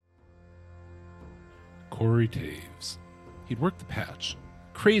Corey Taves. He'd worked the patch,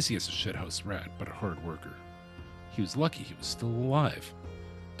 crazy as a shithouse rat, but a hard worker. He was lucky he was still alive.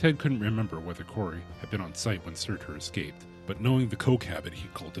 Ted couldn't remember whether Corey had been on site when Surtur escaped, but knowing the coke habit he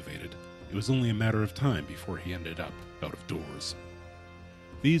cultivated, it was only a matter of time before he ended up out of doors.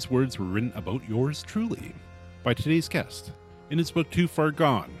 These words were written about yours truly by today's guest in his book Too Far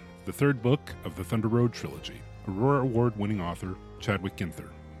Gone, the third book of the Thunder Road trilogy, Aurora Award-winning author Chadwick Ginther.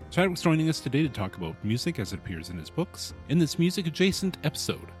 Chadwick's joining us today to talk about music as it appears in his books in this music-adjacent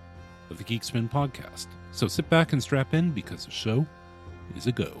episode of the Geekspin podcast. So sit back and strap in because the show is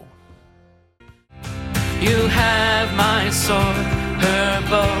a go. You have my sword, her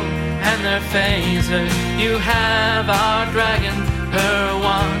bow, and their phaser. You have our dragon, her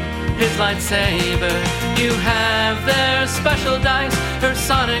wand, his lightsaber. You have their special dice, her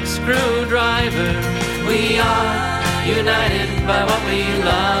sonic screwdriver. We are united by what we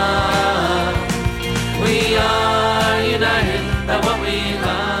love. We are united by what we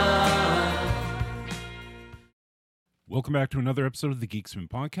love. Welcome back to another episode of the Geekspin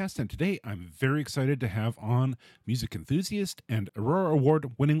podcast, and today I'm very excited to have on music enthusiast and Aurora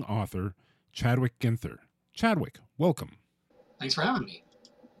Award-winning author Chadwick Ginther. Chadwick, welcome. Thanks for having me.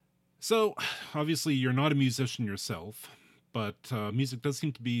 So, obviously you're not a musician yourself, but music does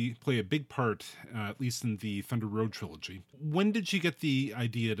seem to play a big part, at least in the Thunder Road trilogy. When did you get the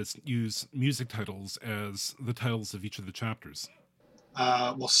idea to use music titles as the titles of each of the chapters?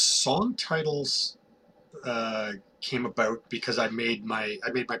 Well, song titles came about because I made my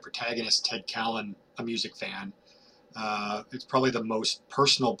protagonist Ted Callan a music fan. It's probably the most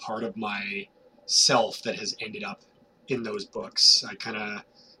personal part of myself that has ended up in those books.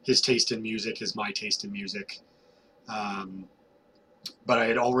 His taste in music is my taste in music. But I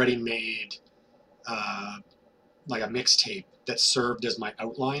had already made like a mixtape that served as my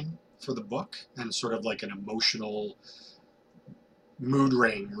outline for the book and sort of like an emotional mood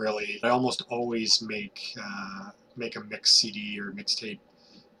ring, really. I almost always make a mix CD or mixtape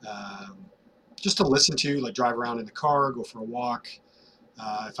just to listen to, like drive around in the car, go for a walk.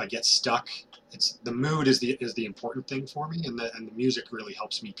 If I get stuck, the mood is the important thing for me, and the music really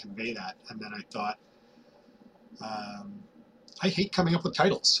helps me convey that. And then I thought, I hate coming up with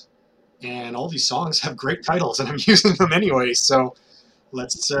titles, and all these songs have great titles, and I'm using them anyway. So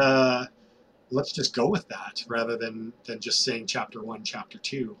let's just go with that rather than just saying chapter 1, chapter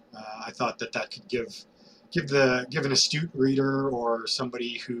 2. I thought that could give an astute reader or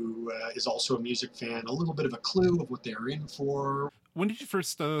somebody who is also a music fan a little bit of a clue of what they're in for. When did you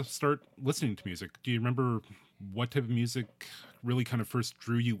first start listening to music? Do you remember what type of music really kind of first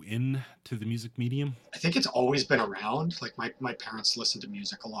drew you in to the music medium? I think it's always been around. Like my parents listened to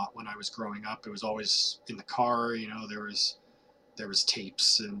music a lot when I was growing up. It was always in the car, there was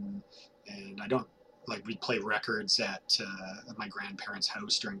tapes and I don't like we'd play records at my grandparents'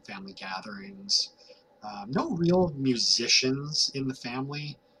 house during family gatherings. No real musicians in the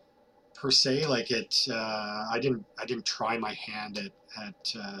family per se. Like I didn't try my hand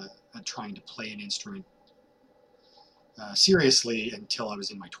at trying to play an instrument seriously until I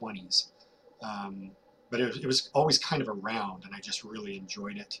was in my 20s. But it was always kind of around, and I just really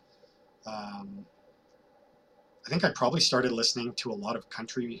enjoyed it. I think I probably started listening to a lot of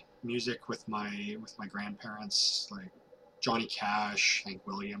country music with my grandparents, like Johnny Cash, Hank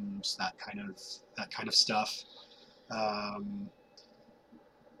Williams, that kind of stuff.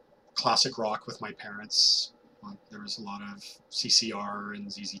 Classic rock with my parents. There was a lot of CCR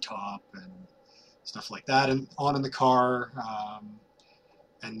and ZZ Top and stuff like that, and on in the car.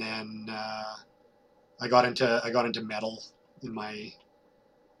 And then I got into metal in my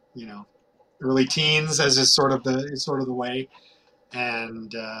early teens, as is sort of the way.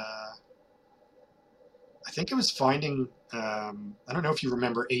 And I think it was finding, I don't know if you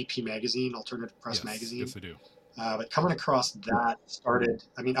remember AP Magazine, Alternative Press Magazine. Yes, I do. But coming across that started,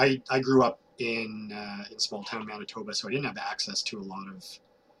 I grew up in small town Manitoba, so I didn't have access to a lot of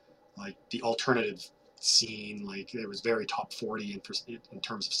like the alternative scene. Like it was very top 40 in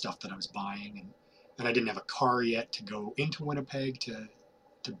terms of stuff that I was buying, and I didn't have a car yet to go into Winnipeg to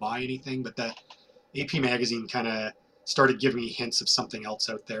buy anything. But that AP Magazine kind of started giving me hints of something else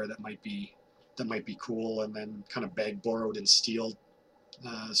out there that might be cool, and then kind of begged, borrowed, and stole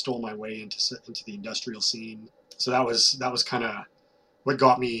my way into the industrial scene. So that was kind of what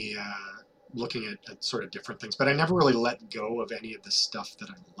got me looking at sort of different things. But I never really let go of any of the stuff that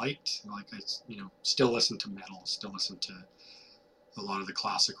I liked. Like I still listen to metal, still listen to a lot of the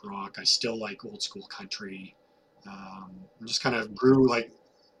classic rock. I still like old school country. Just kind of grew, like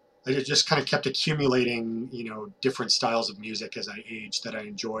I just kind of kept accumulating, different styles of music as I aged that I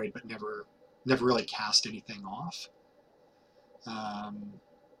enjoyed, but never never really cast anything off.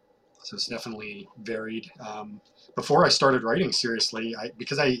 So it's definitely varied. Before I started writing seriously,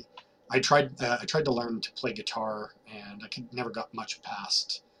 I tried to learn to play guitar, and I never got much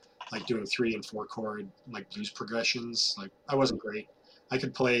past like doing 3 and 4 chord like blues progressions. Like I wasn't great. I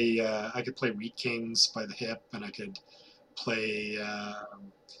could play Wheat Kings by the Hip, and I could play uh,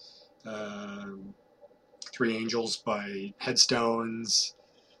 Three Angels by Headstones.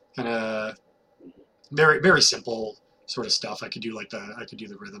 Kind of very simple sort of stuff. I could do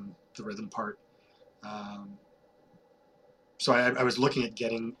the rhythm part. Um, so I was looking at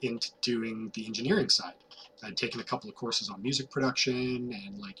getting into doing the engineering side. I'd taken a couple of courses on music production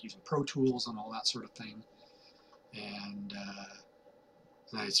and like using Pro Tools and all that sort of thing, and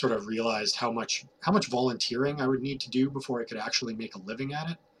I sort of realized how much volunteering I would need to do before I could actually make a living at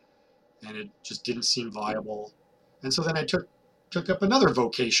it, and it just didn't seem viable. And so then I took up another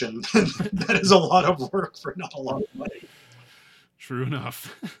vocation that is a lot of work for not a lot of money. True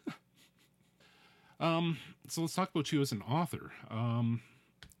enough. So let's talk about you as an author.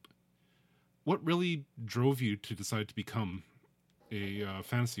 What really drove you to decide to become a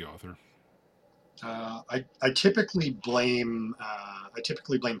fantasy author? I typically blame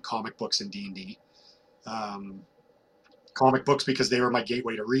comic books and D&D. Comic books because they were my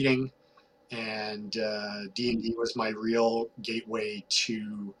gateway to reading, and D&D was my real gateway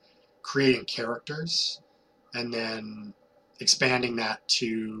to creating characters, and then expanding that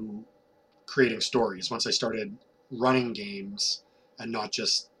to creating stories. Once I started running games and not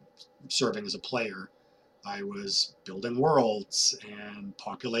just serving as a player, I was building worlds and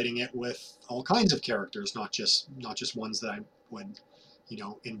populating it with all kinds of characters, not just ones that I would,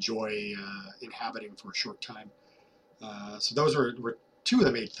 enjoy inhabiting for a short time. So those were two of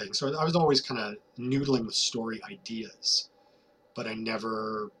the main things. So I was always kind of noodling with story ideas, but I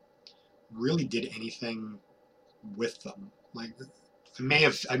never really did anything with them. Like I may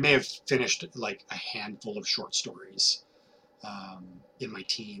have finished like a handful of short stories in my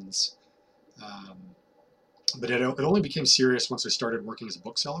teens, but it only became serious once I started working as a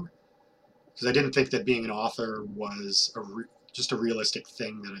bookseller, because I didn't think that being an author was just a realistic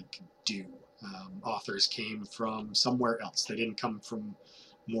thing that I could do. Authors came from somewhere else. They didn't come from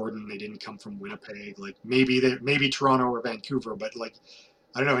Morden. They didn't come from Winnipeg. Like maybe Toronto or Vancouver, but like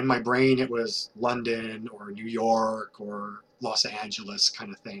I don't know. In my brain, it was London or New York or Los Angeles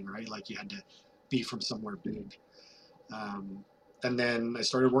kind of thing, right? Like you had to be from somewhere big. And then I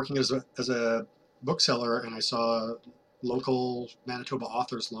started working as a bookseller, and I saw local Manitoba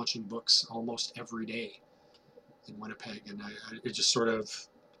authors launching books almost every day in Winnipeg, and it just sort of,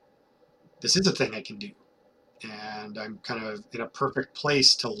 this is a thing I can do, and I'm kind of in a perfect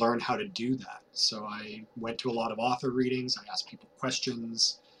place to learn how to do that. So I went to a lot of author readings. I asked people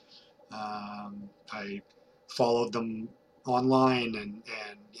questions. I followed them online, and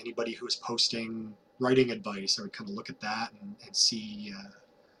anybody who was posting writing advice, I would kind of look at that and see,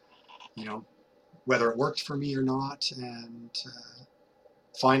 whether it worked for me or not. And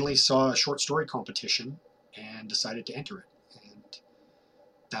finally saw a short story competition and decided to enter it. And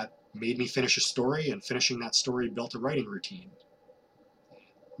that made me finish a story, and finishing that story built a writing routine.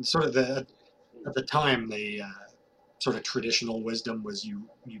 And sort of at the time, the sort of traditional wisdom was you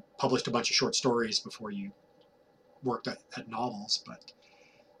published a bunch of short stories before you worked at novels, but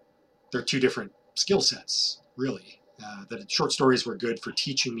they're two different skill sets, really. The short stories were good for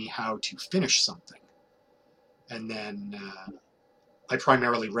teaching me how to finish something. And then I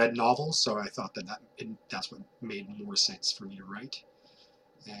primarily read novels, so I thought that's what made more sense for me to write.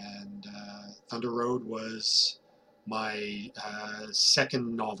 And Thunder Road was my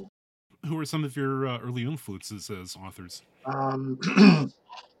second novel. Who were some of your early influences as authors? When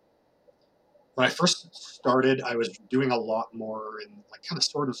I first started, I was doing a lot more in like kind of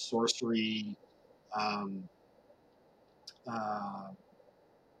sword and sorcery,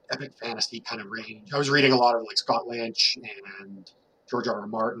 epic fantasy kind of range. I was reading a lot of like Scott Lynch and George R. R.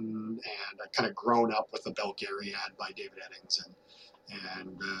 Martin, and I kind of grown up with the Belgariad by David Eddings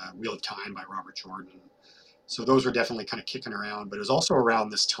and Wheel of Time by Robert Jordan. So those were definitely kind of kicking around. But it was also around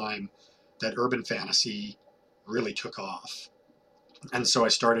this time that urban fantasy really took off. And so I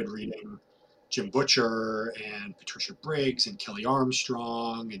started reading Jim Butcher and Patricia Briggs and Kelly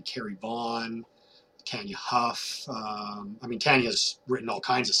Armstrong and Carrie Vaughn, Tanya Huff. Tanya's written all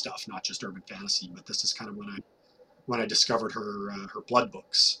kinds of stuff, not just urban fantasy, but this is kind of when I discovered her blood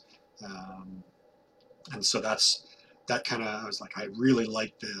books. And so that kind of, I was like, I really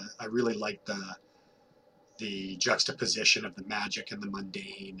like the juxtaposition of the magic and the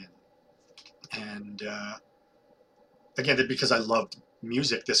mundane, and again, because I loved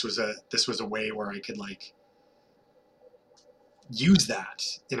music, this was a way where I could like use that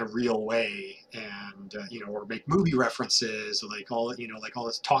in a real way, and or make movie references, like all like all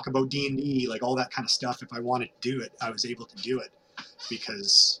this talk about D&D, like all that kind of stuff. If I wanted to do it, I was able to do it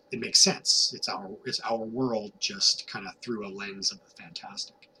because it makes sense. It's our world, just kind of through a lens of the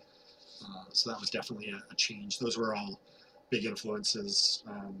fantastic. So that was definitely a change. Those were all big influences.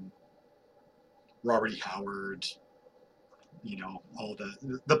 Robert E. Howard, all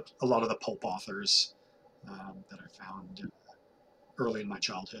a lot of the pulp authors that I found early in my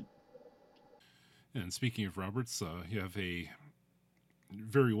childhood. And speaking of Roberts, you have a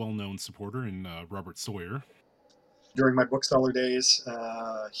very well-known supporter in Robert Sawyer. During my bookseller days,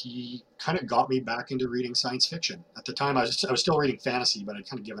 he kind of got me back into reading science fiction. At the time, I was still reading fantasy, but I'd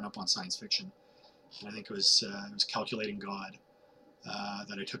kind of given up on science fiction. And I think it was Calculating God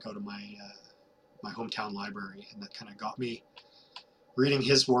that I took out of my my hometown library, and that kind of got me reading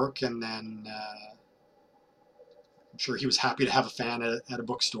his work. And then I'm sure he was happy to have a fan at a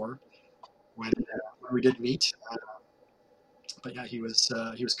bookstore when we did meet. But yeah, he was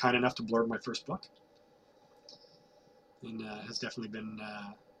kind enough to blurb my first book, and has definitely been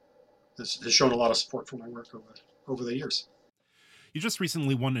has shown a lot of support for my work over the years. You just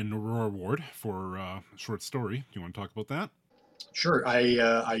recently won an Aurora Award for a short story. Do you want to talk about that? Sure.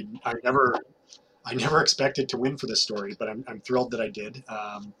 I never expected to win for this story, but I'm thrilled that I did.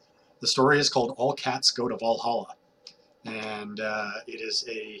 The story is called All Cats Go to Valhalla, and it is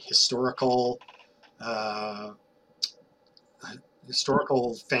a historical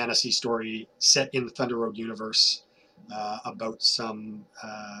fantasy story set in the Thunder Road universe about some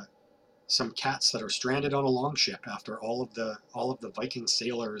cats that are stranded on a longship after all of the Viking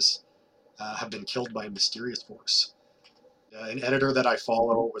sailors have been killed by a mysterious force. An editor that I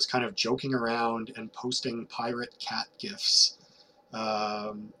follow was kind of joking around and posting pirate cat gifs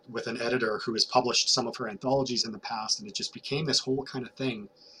with an editor who has published some of her anthologies in the past, and it just became this whole kind of thing.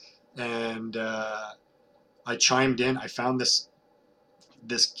 And I chimed in. I found this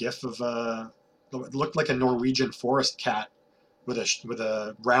gif of it looked like a Norwegian forest cat with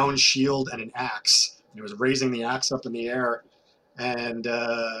a round shield and an axe. And it was raising the axe up in the air, and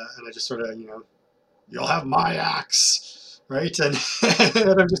I just sort of, you'll have my axe, right? And,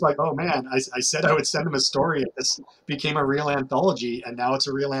 and I'm just like, oh man, I said I would send him a story if this became a real anthology, and now it's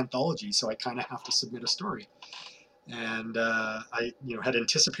a real anthology, so I kind of have to submit a story. And I had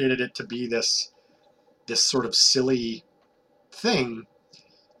anticipated it to be this sort of silly thing,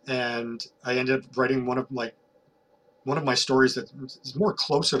 and I ended up writing one of my stories that is more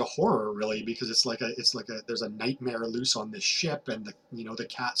closer to horror, really, because it's like there's a nightmare loose on this ship, and the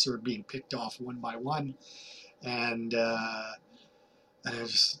cats are being picked off one by one, and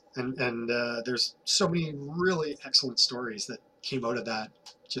there's so many really excellent stories that came out of that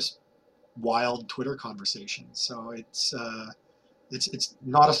just wild Twitter conversation. So it's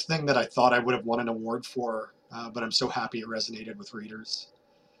not a thing that I thought I would have won an award for, but I'm so happy it resonated with readers,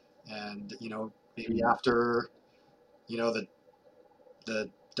 and maybe after the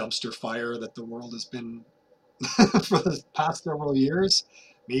dumpster fire that the world has been for the past several years,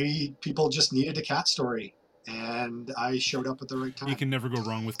 maybe people just needed a cat story, and I showed up at the right time. You can never go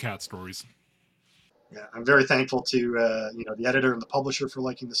wrong with cat stories. Yeah, I'm very thankful to the editor and the publisher for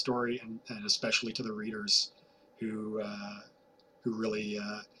liking the story, and especially to the readers who really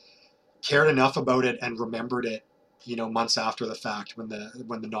cared enough about it and remembered it, months after the fact when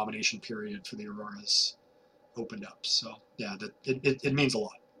the nomination period for the Auroras opened up. So yeah, it means a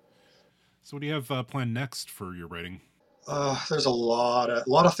lot. So what do you have planned next for your writing? There's a lot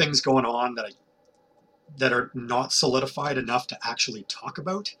of things going on that are not solidified enough to actually talk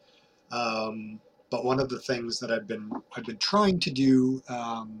about. But one of the things that I've been trying to do,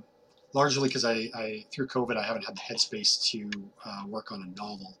 largely because I through COVID I haven't had the headspace to work on a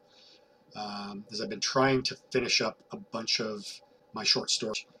novel, is I've been trying to finish up a bunch of my short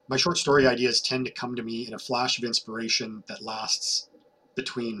stories. My short story ideas tend to come to me in a flash of inspiration that lasts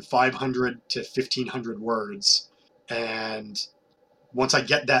between 500 to 1,500 words. And once I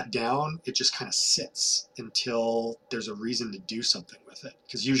get that down, it just kind of sits until there's a reason to do something with it.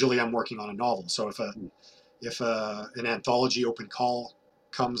 Because usually I'm working on a novel. So if an anthology open call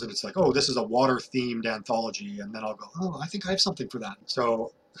comes and it's like, oh, this is a water-themed anthology, and then I'll go, oh, I think I have something for that.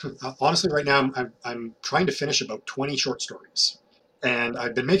 So honestly, right now I'm trying to finish about 20 short stories. And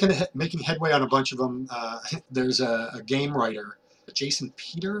I've been making headway on a bunch of them. There's a game writer, Jason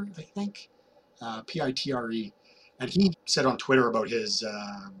Peter, I think, Pitre, and he said on Twitter about his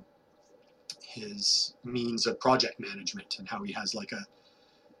means of project management and how he has like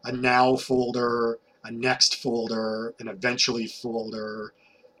a now folder a next folder, an eventually folder,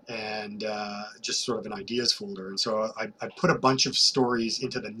 and just sort of an ideas folder. And so I put a bunch of stories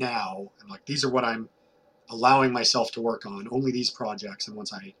into the now, and like these are what I'm allowing myself to work on, only these projects. And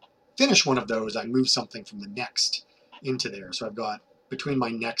once I finish one of those, I move something from the next into there. So I've got, between my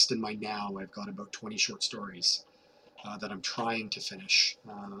next and my now, I've got about 20 short stories that I'm trying to finish.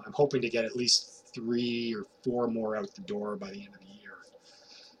 I'm hoping to get at least 3 or 4 more out the door by the end of the year.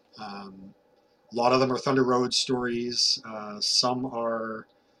 A lot of them are Thunder Road stories. Some are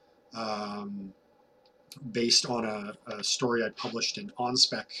based on a story I published in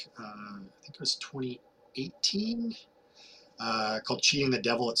OnSpec, I think it was 2018, called Cheating the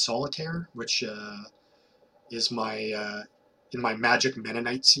Devil at Solitaire, which is my in my Magic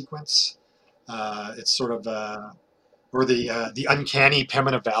Mennonite sequence. It's sort of or the uncanny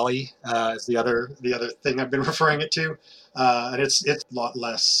Pemina Valley is the other thing I've been referring it to, and it's a lot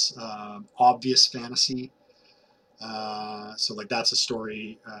less obvious fantasy. So like that's a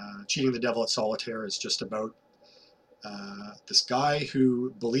story. Cheating the Devil at Solitaire is just about this guy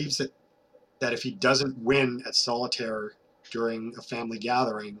who believes that if he doesn't win at solitaire during a family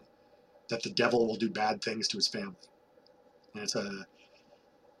gathering, that the devil will do bad things to his family. And it's a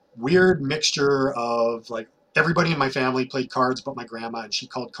weird mixture of like everybody in my family played cards but my grandma, and she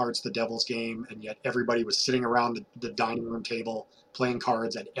called cards the devil's game, and yet everybody was sitting around the dining room table playing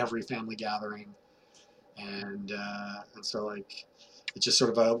cards at every family gathering. And so like it's just sort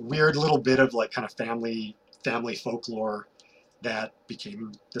of a weird little bit of like kind of family folklore that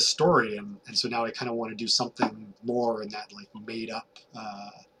became the story, and so now I kind of want to do something more in that like made up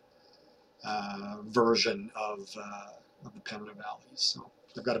version of the Pemina Valley. So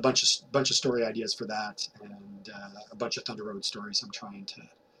I've got a bunch of story ideas for that, and a bunch of Thunder Road stories I'm trying to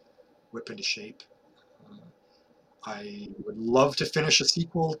whip into shape. I would love to finish a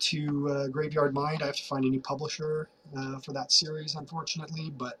sequel to Graveyard Mind. I have to find a new publisher for that series,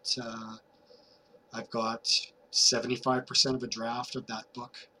 unfortunately, but I've got 75% of a draft of that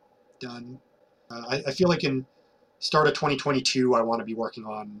book done. I feel like in start of 2022, I want to be working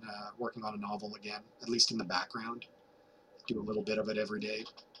on a novel again, at least in the background. Do a little bit of it every day.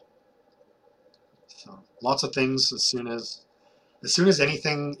 So lots of things. As soon as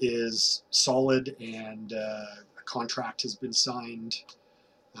anything is solid and a contract has been signed,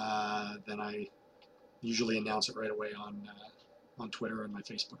 then I usually announce it right away on Twitter and my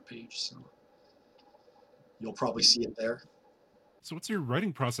Facebook page. So you'll probably see it there. So what's your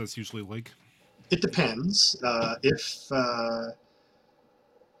writing process usually like? It depends.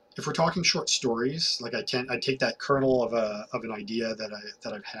 If we're talking short stories, like I take that kernel of an idea that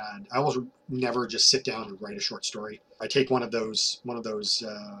I've had. I almost never just sit down and write a short story. I take one of those nuggets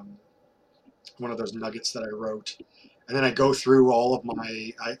that I wrote, and then I go through all of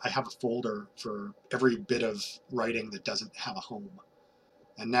my. I have a folder for every bit of writing that doesn't have a home.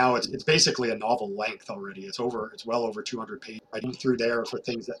 And now it's basically a novel length already. It's well over 200 pages. I go through there for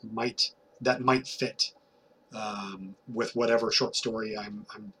things that might fit with whatever short story I'm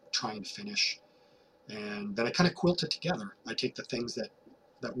trying to finish, and then I kind of quilt it together. I take the things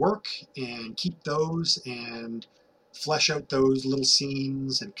that work and keep those and flesh out those little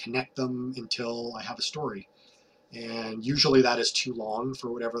scenes and connect them until I have a story. And usually that is too long for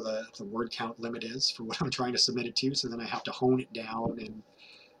whatever the word count limit is for what I'm trying to submit it to. So then I have to hone it down,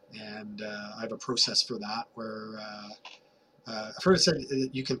 and I have a process for that where I've heard it said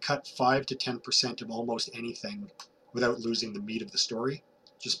that you can cut 5 to 10% of almost anything without losing the meat of the story,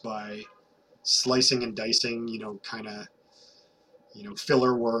 just by slicing and dicing, kind of,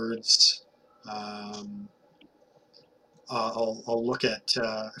 filler words. I'll look at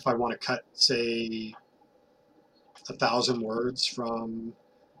if I want to cut, say, 1,000 words from,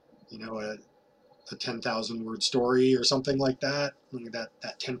 a 10,000 word story or something like that.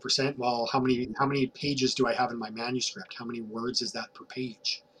 That 10%. Well, how many pages do I have in my manuscript? How many words is that per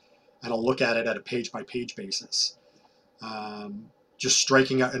page? And I'll look at it at a page by page basis. Just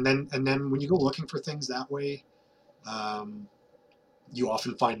striking out, and then when you go looking for things that way, you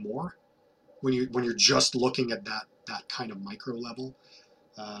often find more when you're just looking at that kind of micro level.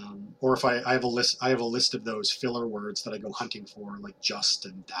 Or if I have a list of those filler words that I go hunting for, like just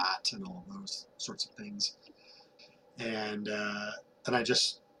and that and all of those sorts of things, and I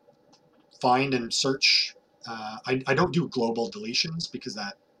just find and search. I don't do global deletions because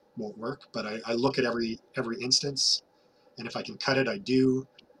that won't work, but I look at every instance, and if I can cut it, I do,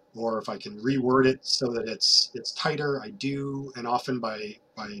 or if I can reword it so that it's tighter, I do. And often by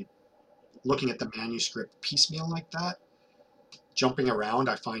looking at the manuscript piecemeal like that, jumping around,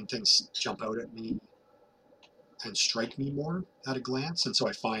 I find things jump out at me and strike me more at a glance. And so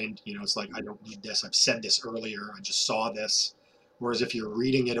I find, it's like, I don't need this. I've said this earlier. I just saw this. Whereas if you're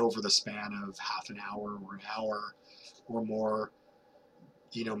reading it over the span of half an hour or an hour or more,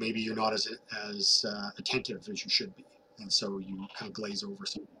 maybe you're not as attentive as you should be. And so you kind of glaze over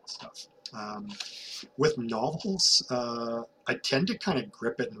some of that stuff. With novels, I tend to kind of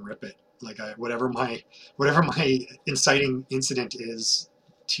grip it and rip it. Like whatever my inciting incident is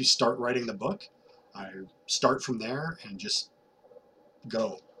to start writing the book, I start from there and just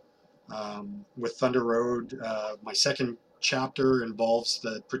go. With Thunder Road, my second chapter involves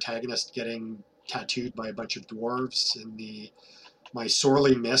the protagonist getting tattooed by a bunch of dwarves in my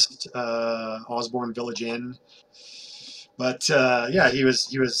sorely missed Osborne Village Inn. But he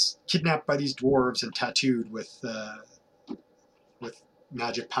was kidnapped by these dwarves and tattooed with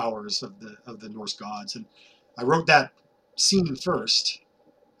magic powers of the Norse gods. And I wrote that scene first,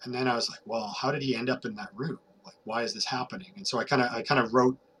 and then I was like, well, how did he end up in that room? Like, why is this happening? And so I kind of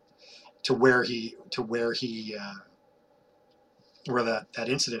wrote to where that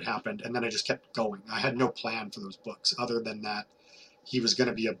incident happened, and then I just kept going. I had no plan for those books other than that he was going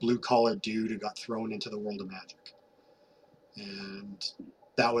to be a blue-collar dude who got thrown into the world of magic, and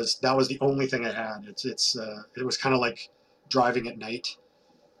that was the only thing I had. It was kind of like driving at night,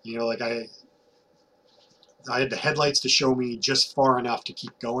 like I had the headlights to show me just far enough to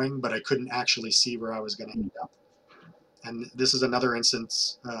keep going, but I couldn't actually see where I was going to end up. And this is another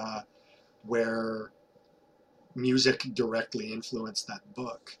instance where music directly influenced that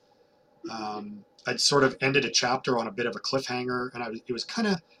book. I'd sort of ended a chapter on a bit of a cliffhanger, and I'd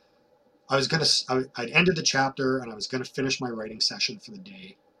ended the chapter and I was going to finish my writing session for the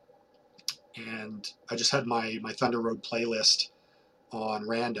day. And I just had my Thunder Road playlist on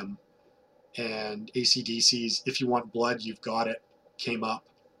random, and AC/DC's If You Want Blood, You've Got It came up,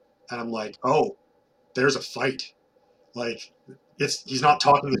 and I'm like, oh, there's a fight. Like, he's not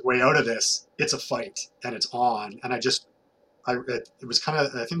talking his way out of this. It's a fight, and it's on. And it was kind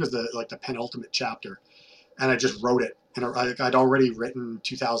of, I think it was the penultimate chapter, and I just wrote it. And I'd already written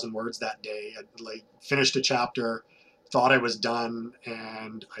 2,000 words that day. I'd finished a chapter, thought I was done,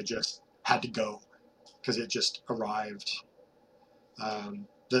 and I just had to go because it just arrived.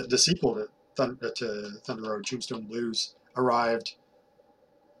 The sequel to Thunder Road, Tombstone Blues, arrived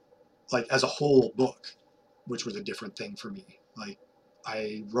as a whole book, which was a different thing for me.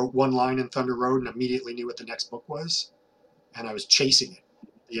 I wrote one line in Thunder Road and immediately knew what the next book was, and I was chasing it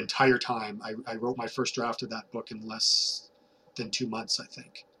the entire time. I wrote my first draft of that book in less than 2 months, I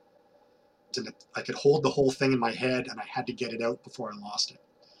think. And I could hold the whole thing in my head, and I had to get it out before I lost it.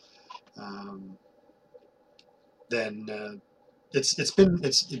 It's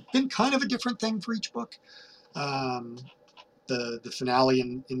been kind of a different thing for each book. The finale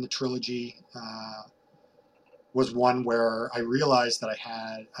in the trilogy was one where I realized that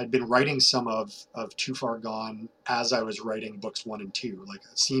I'd been writing some of Too Far Gone as I was writing books 1 and 2. Like,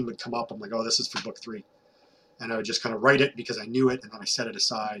 a scene would come up, I'm like, oh, this is for book 3. And I would just kind of write it because I knew it, and then I set it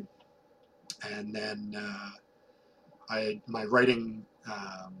aside. And then my writing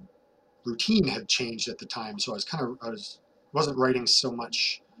routine had changed at the time, so I wasn't writing so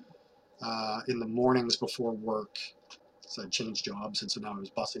much in the mornings before work. So I changed jobs, and so now I was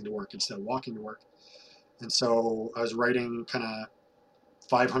busing to work instead of walking to work. And so I was writing kind of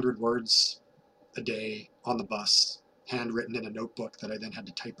 500 words a day on the bus, handwritten in a notebook that I then had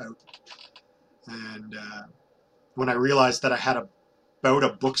to type out. And when I realized that I had about a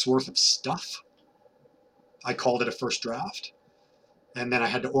book's worth of stuff, I called it a first draft, and then I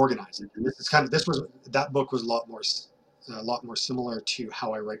had to organize it. And that book was a lot more similar to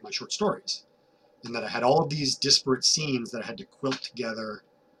how I write my short stories, in that I had all of these disparate scenes that I had to quilt together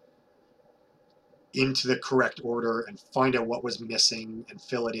into the correct order and find out what was missing and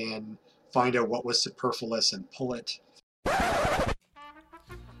fill it in, find out what was superfluous and pull it.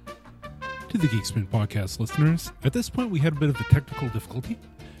 To the Geekspin podcast listeners, at this point we had a bit of a technical difficulty,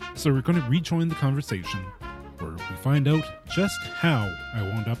 so we're going to rejoin the conversation where we find out just how I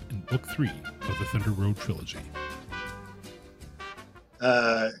wound up in book 3 of the Thunder Road trilogy.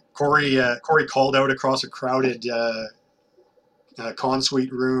 Corey called out across a crowded con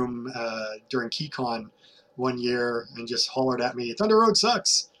suite room during KeyCon one year and just hollered at me, "Thunder Road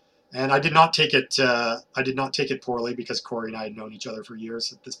sucks." And I did not take it poorly, because Corey and I had known each other for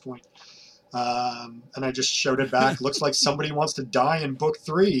years at this point. And I just shouted back, "Looks like somebody wants to die in book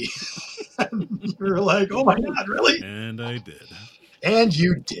 3." And you were like, "Oh my God, really?" And I did. And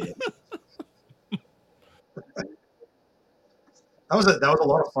you did. That was a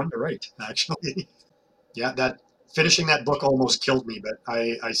lot of fun to write, actually. Yeah, finishing that book almost killed me, but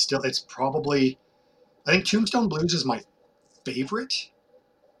I still, it's probably I think Tombstone Blues is my favorite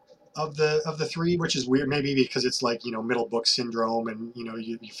of the three, which is weird, maybe because it's like, middle book syndrome, and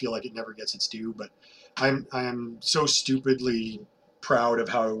you feel like it never gets its due. But I am so stupidly proud of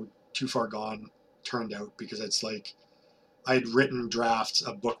how Too Far Gone turned out, because it's like I'd written drafts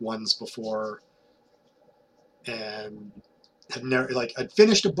of book ones before, and had never, like, I'd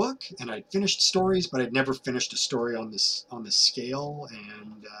finished a book and I'd finished stories, but I'd never finished a story on this scale.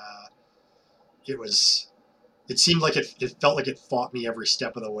 And it was it seemed like it felt like it fought me every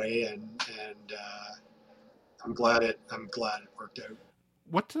step of the way, and I'm glad it worked out.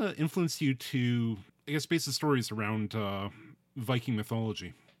 What influenced you to, I guess, base the stories around Viking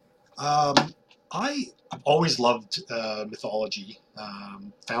mythology? Um, I've always loved mythology.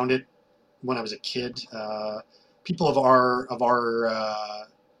 Found it when I was a kid. People of our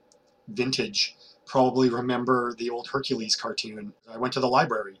vintage probably remember the old Hercules cartoon. I went to the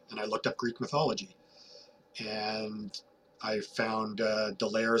library and I looked up Greek mythology, and I found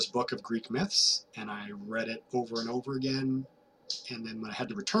D'Ailaire's book of Greek myths, and I read it over and over again. And then when I had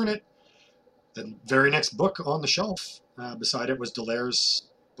to return it, the very next book on the shelf beside it was D'Ailaire's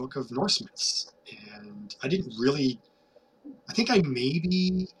book of Norse myths. And I think I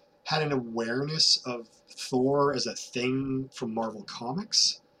maybe had an awareness of Thor as a thing from Marvel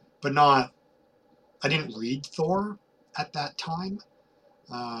Comics, but I didn't read Thor at that time.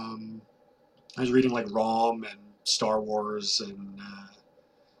 Um, I was reading like ROM and Star Wars and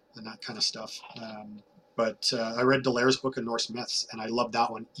that kind of stuff. But I read D'Ailaire's book of Norse myths, and I loved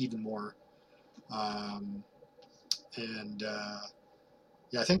that one even more. Um, and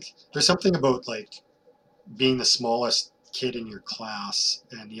yeah, I think there's something about like being the smallest kid in your class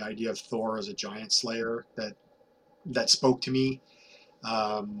and the idea of Thor as a giant slayer that spoke to me.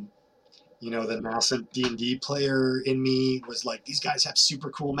 Um, the nascent D&D player in me was like, these guys have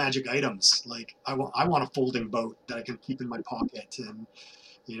super cool magic items. Like, I want a folding boat that I can keep in my pocket, and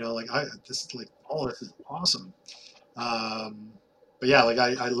like this is like, all this is awesome. Um, but yeah, like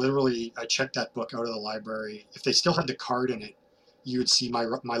I literally I checked that book out of the library. If they still had the card in it, you would see my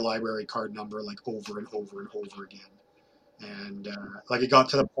library card number like over and over and over again. And like it got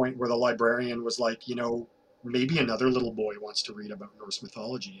to the point where the librarian was like, maybe another little boy wants to read about Norse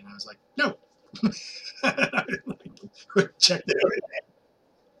mythology, and I was like, no. Checked it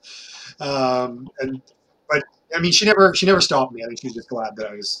out. But I mean, she never stopped me. I think she was just glad that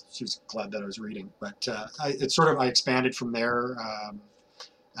I was reading. But I expanded from there.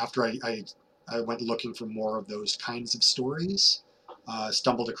 After I went looking for more of those kinds of stories.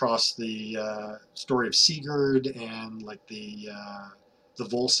 Stumbled across the story of Sigurd and like the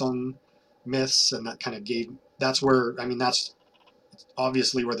Volsung myths, and that kind of that's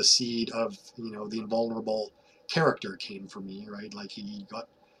obviously where the seed of the invulnerable character came for me, right? Like he got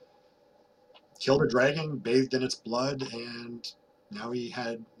killed a dragon, bathed in its blood, and now he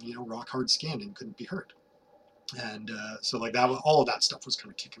had rock hard skin and couldn't be hurt. And so like that, all of that stuff was kind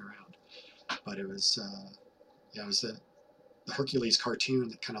of kicking around. But it was the Hercules cartoon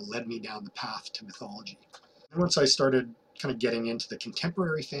that kind of led me down the path to mythology. And once I started kind of getting into the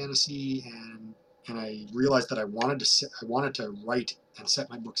contemporary fantasy, and I realized that I wanted to write and set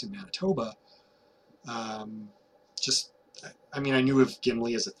my books in Manitoba. I knew of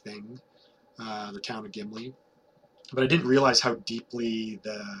Gimli as a thing, the town of Gimli, but I didn't realize how deeply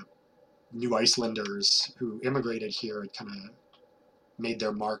the New Icelanders who immigrated here had kind of made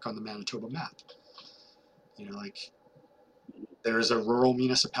their mark on the Manitoba map. Like there is a rural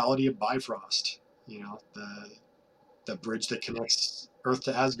municipality of Bifrost, the bridge that connects Earth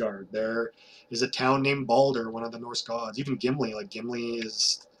to Asgard. There is a town named Balder, one of the Norse gods. Even Gimli, like Gimli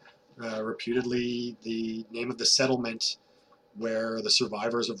is reputedly the name of the settlement where the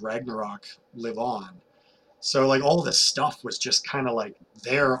survivors of Ragnarok live on. So like all this stuff was just kind of like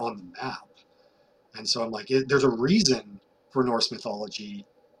there on the map. And so I'm like, there's a reason for Norse mythology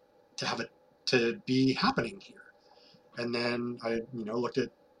to be happening here. And then I, looked at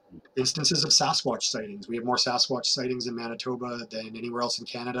instances of Sasquatch sightings. We have more Sasquatch sightings in Manitoba than anywhere else in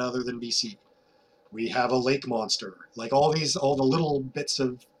Canada other than BC. We have a lake monster. Like all the little bits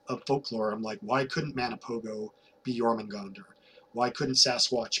of folklore. I'm like, why couldn't Manipogo be Jormungandr? Why couldn't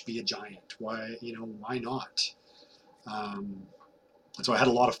Sasquatch be a giant? Why not? And so I had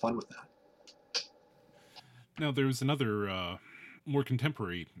a lot of fun with that. Now, there's another more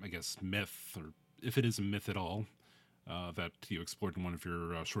contemporary, I guess, myth, or if it is a myth at all, that you explored in one of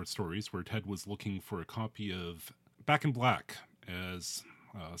your short stories, where Ted was looking for a copy of Back in Black, as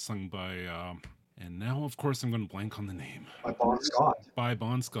sung by, and now, of course, I'm going to blank on the name. By Bon Scott. By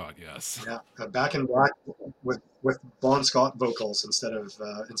Bon Scott, yes. Yeah, Back in Black with Bon Scott vocals instead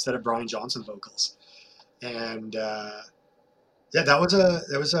of Brian Johnson vocals. And yeah,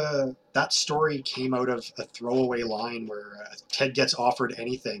 that story came out of a throwaway line where Ted gets offered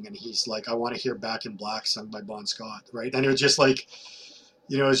anything, and he's like, "I want to hear Back in Black sung by Bon Scott," right? And it was just like,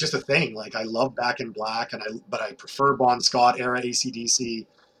 it was just a thing. Like, I love Back in Black, but I prefer Bon Scott era AC/DC,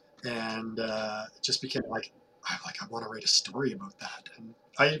 and it just became like, I want to write a story about that. And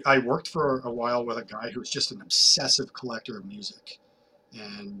I worked for a while with a guy who was just an obsessive collector of music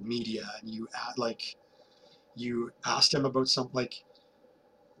and media, and you asked him about something, like,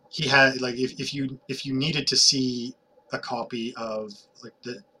 he had, like, if you needed to see a copy of, like,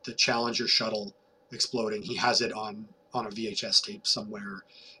 the Challenger shuttle exploding, he has it on a VHS tape somewhere.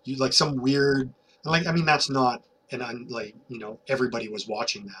 You, like, some weird, like, I mean, that's not, and like, everybody was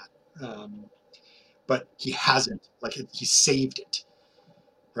watching that, but he has it, like, he saved it,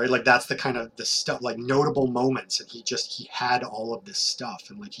 right? Like, that's the kind of the stuff, like, notable moments, and he had all of this stuff,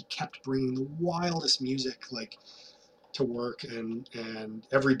 and like, he kept bringing the wildest music, like, to work, and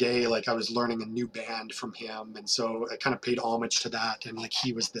every day, like, I was learning a new band from him, and so I kind of paid homage to that. And like,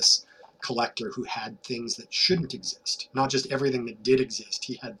 he was this collector who had things that shouldn't exist, not just everything that did exist.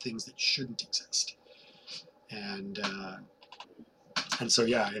 He had things that shouldn't exist, and so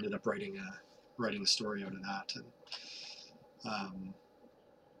yeah, I ended up writing a story out of that, and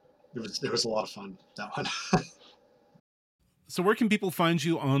it was a lot of fun, that one. So where can people find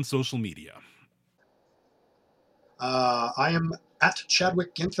you on social media? I am at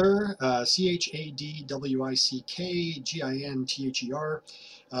Chadwick Ginther, ChadwickGinther,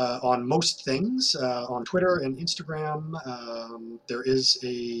 on most things, on Twitter and Instagram. There is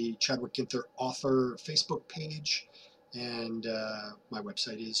a Chadwick Ginther author Facebook page, and my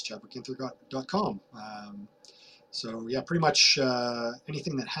website is chadwickginther.com. So yeah, pretty much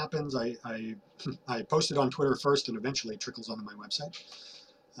anything that happens, I post it on Twitter first, and eventually it trickles onto my website.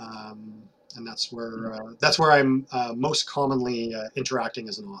 And that's where I'm most commonly interacting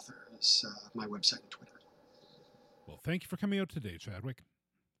as an author, is my website and Twitter. Well, thank you for coming out today, Chadwick.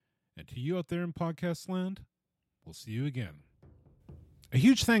 And to you out there in podcast land, we'll see you again. A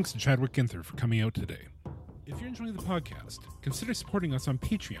huge thanks to Chadwick Ginther for coming out today. If you're enjoying the podcast, consider supporting us on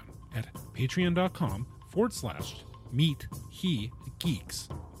Patreon at patreon.com/meethegeeks.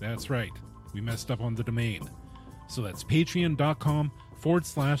 That's right, we messed up on the domain. So that's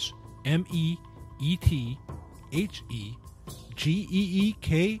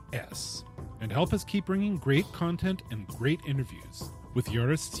patreon.com/MEETHEGEEKS, and help us keep bringing great content and great interviews with the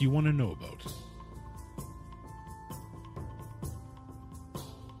artists you want to know about.